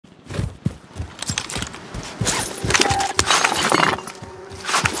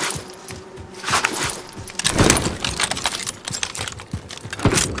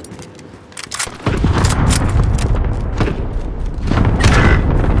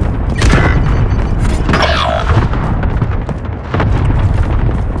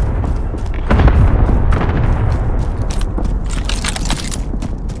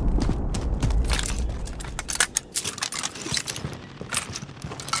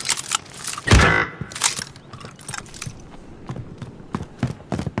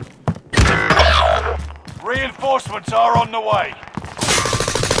Reinforcements are on the way.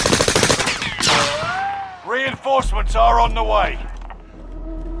 Reinforcements are on the way.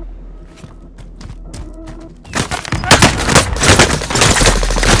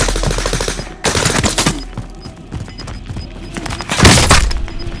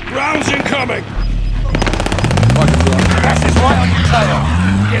 Rounds incoming! Gas is right on your tail.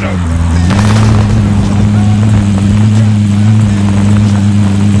 Get over.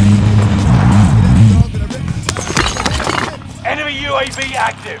 Enemy UAV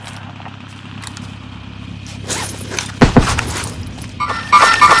active.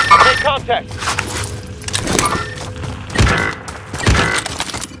 Make contact.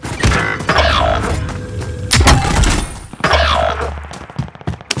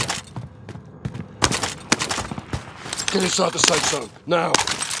 Get inside the safe zone, now!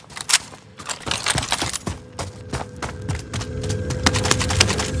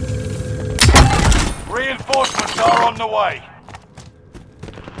 Reinforcements are on the way.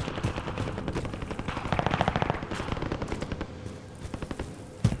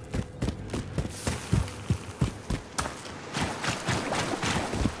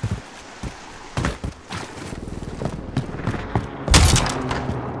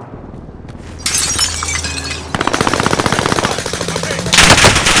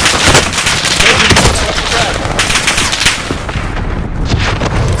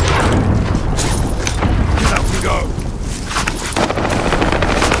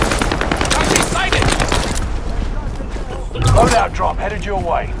 Loadout drop headed your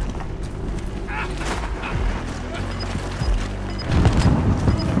way.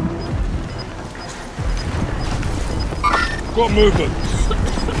 Got movement.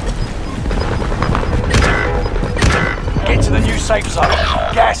 Get to the new safe zone.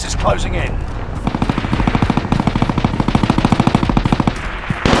 Gas is closing in.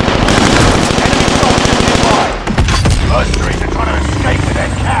 Enemy soldiers nearby. Mercenaries are trying to escape with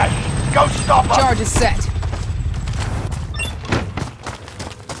their cash. Go stop them. Charge is set.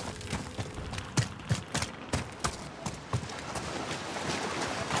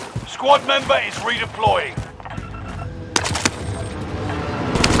 Squad member is redeploying.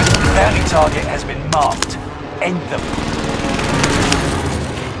 Bounty target has been marked. End them.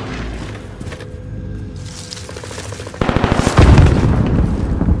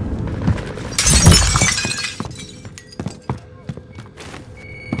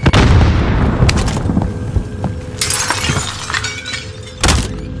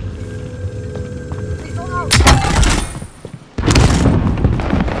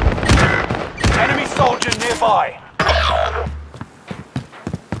 Enemy soldier nearby.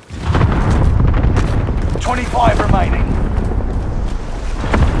 25 remaining.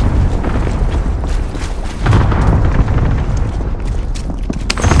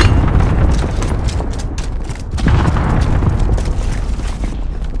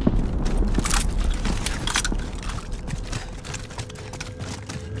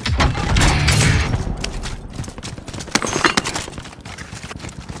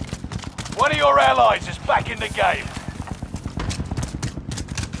 One of your allies is back in the game.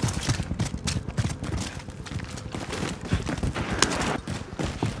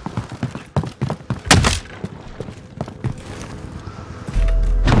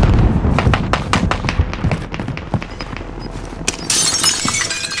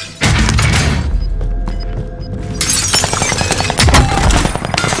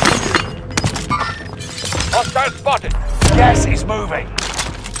 Hostile spotted. Gas is moving.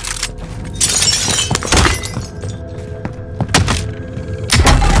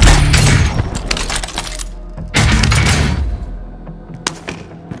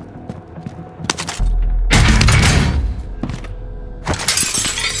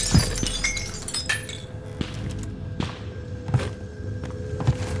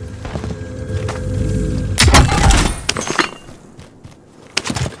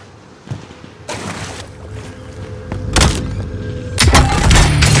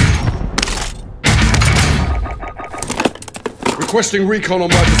 Requesting recon on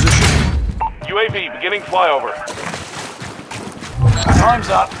my position. UAV beginning flyover. Time's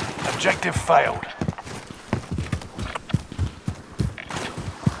up. Objective failed.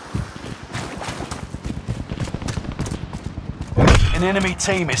 An enemy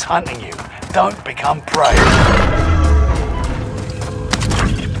team is hunting you. Don't become prey.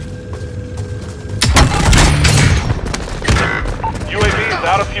 UAV is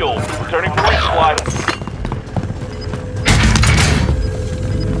out of fuel. Returning for resupply.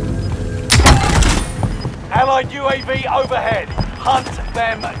 Allied UAV overhead. Hunt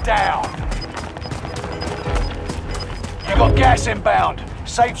them down. You got gas inbound.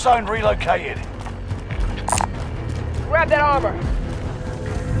 Safe zone relocated. Grab that armor.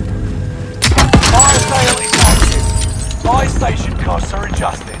 Fire sale is active. Buy station costs are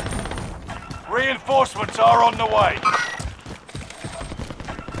adjusted. Reinforcements are on the way.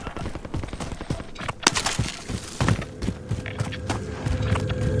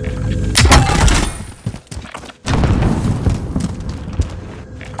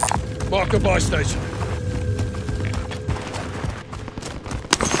 Mark the buy station.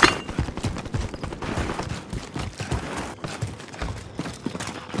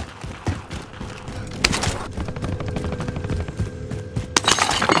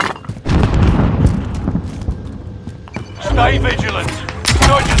 Stay vigilant.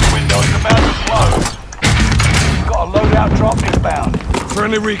 Surgeon's window is about to close. Got a loadout drop inbound.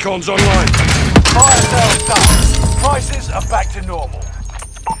 Friendly recon's online. Fire sale's done. Prices are back to normal.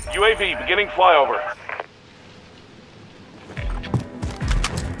 UAV beginning flyover.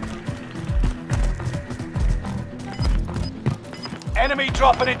 Enemy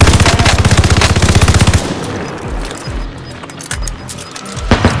dropping into the air.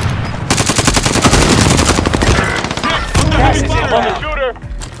 Gas is inbound. Shooter!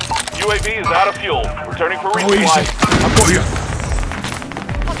 UAV is out of fuel. Returning for Oh, resupply. easy. I've got you.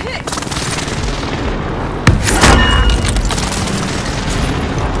 I'm hit.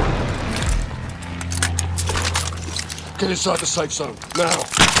 Get inside the safe zone, now.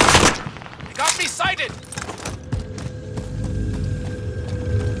 They got me sighted!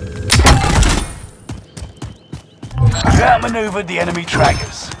 We've outmaneuvered the enemy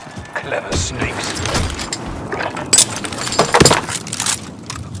trackers. Clever sneaks.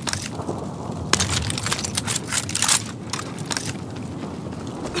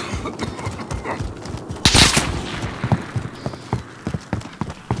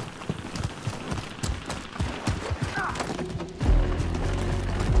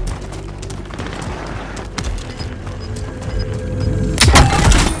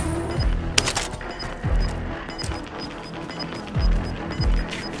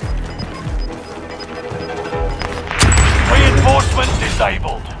 Reinforcement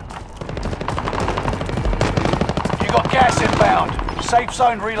disabled. You got gas inbound. Safe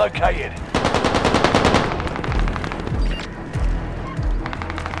zone relocated.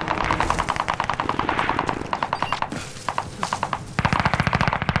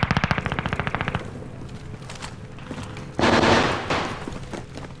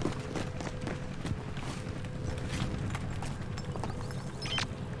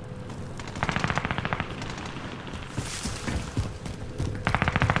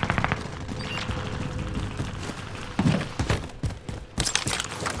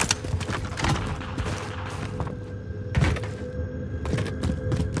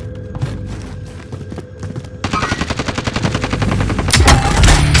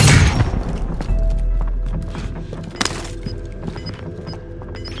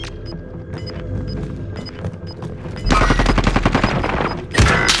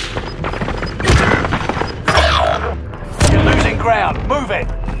 Ground, move it!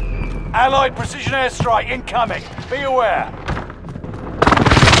 Allied precision airstrike incoming. Be aware.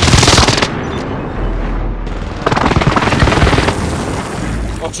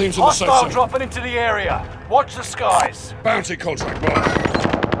 Our team's in the safe Hostile zone. dropping into the area. Watch the skies. Bounty contract, mark.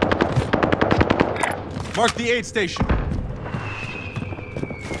 Mark the aid station.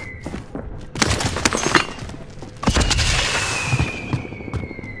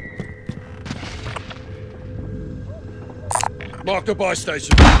 Mark the buy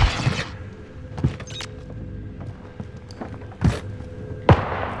station.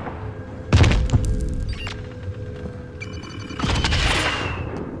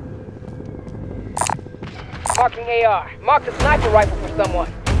 Marking AR. Mark the sniper rifle for someone.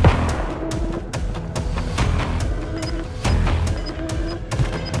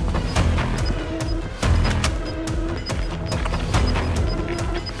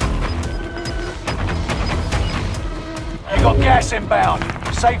 You got gas inbound.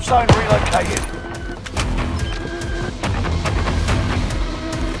 Safe zone relocated.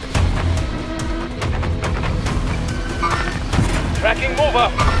 Tracking mover.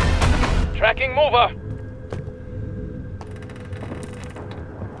 Tracking mover.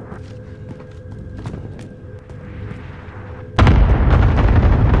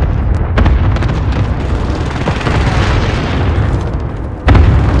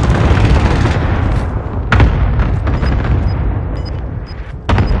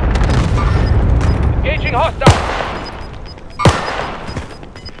 Engaging hostile.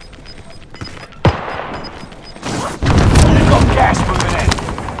 You've got gas moving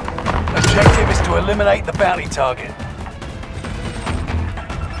in. Objective is to eliminate the bounty target.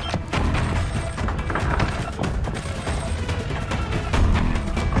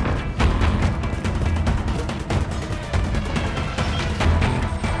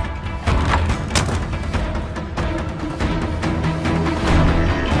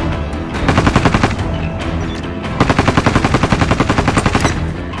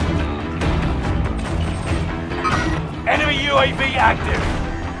 active.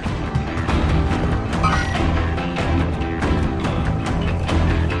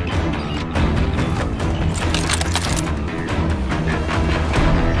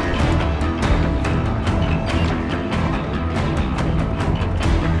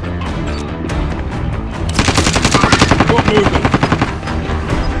 Got movement.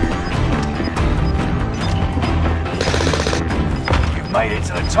 You've made it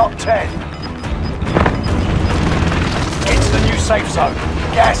to the top 10. Get to the new safe zone.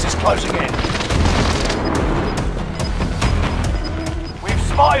 Gas is closing in. We've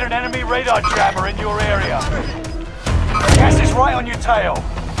spotted an enemy radar jammer in your area. Gas is right on your tail.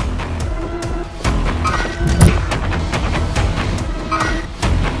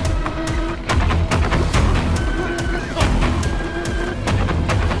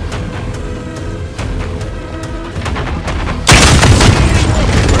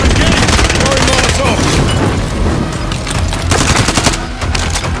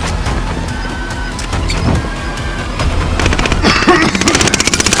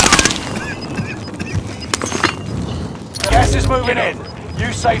 Gas is moving in.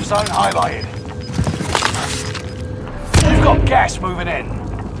 New safe zone highlighted. You've got gas moving in.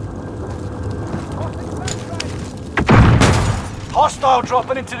 Hostile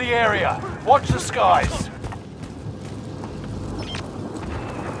dropping into the area. Watch the skies.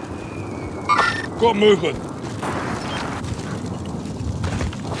 Got movement.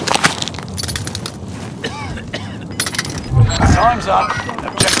 Time's up.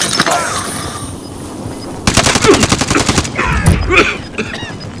 Objective failed.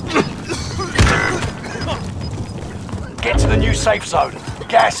 Get to the new safe zone.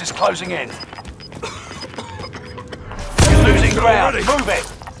 Gas is closing in. You're losing ground. Move it.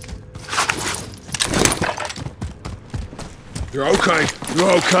 You're okay.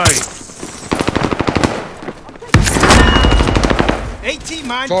 You're okay. 18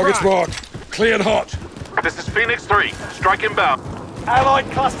 mine Target's prime. marked. Cleared hot. This is Phoenix 3. Strike inbound. Allied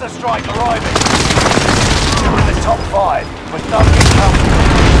cluster strike arriving. You're in the top 5, but don't get comfortable.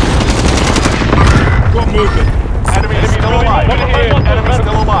 Got movement. Enemy still alive. Enemy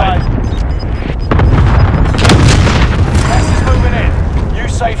still alive. Gas is moving in. New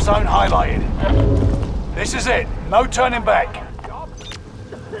safe zone highlighted. This is it. No turning back.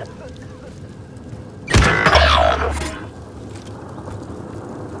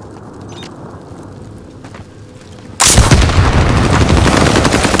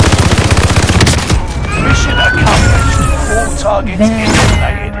 Mission accomplished. All targets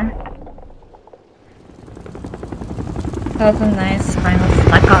eliminated. That was a nice final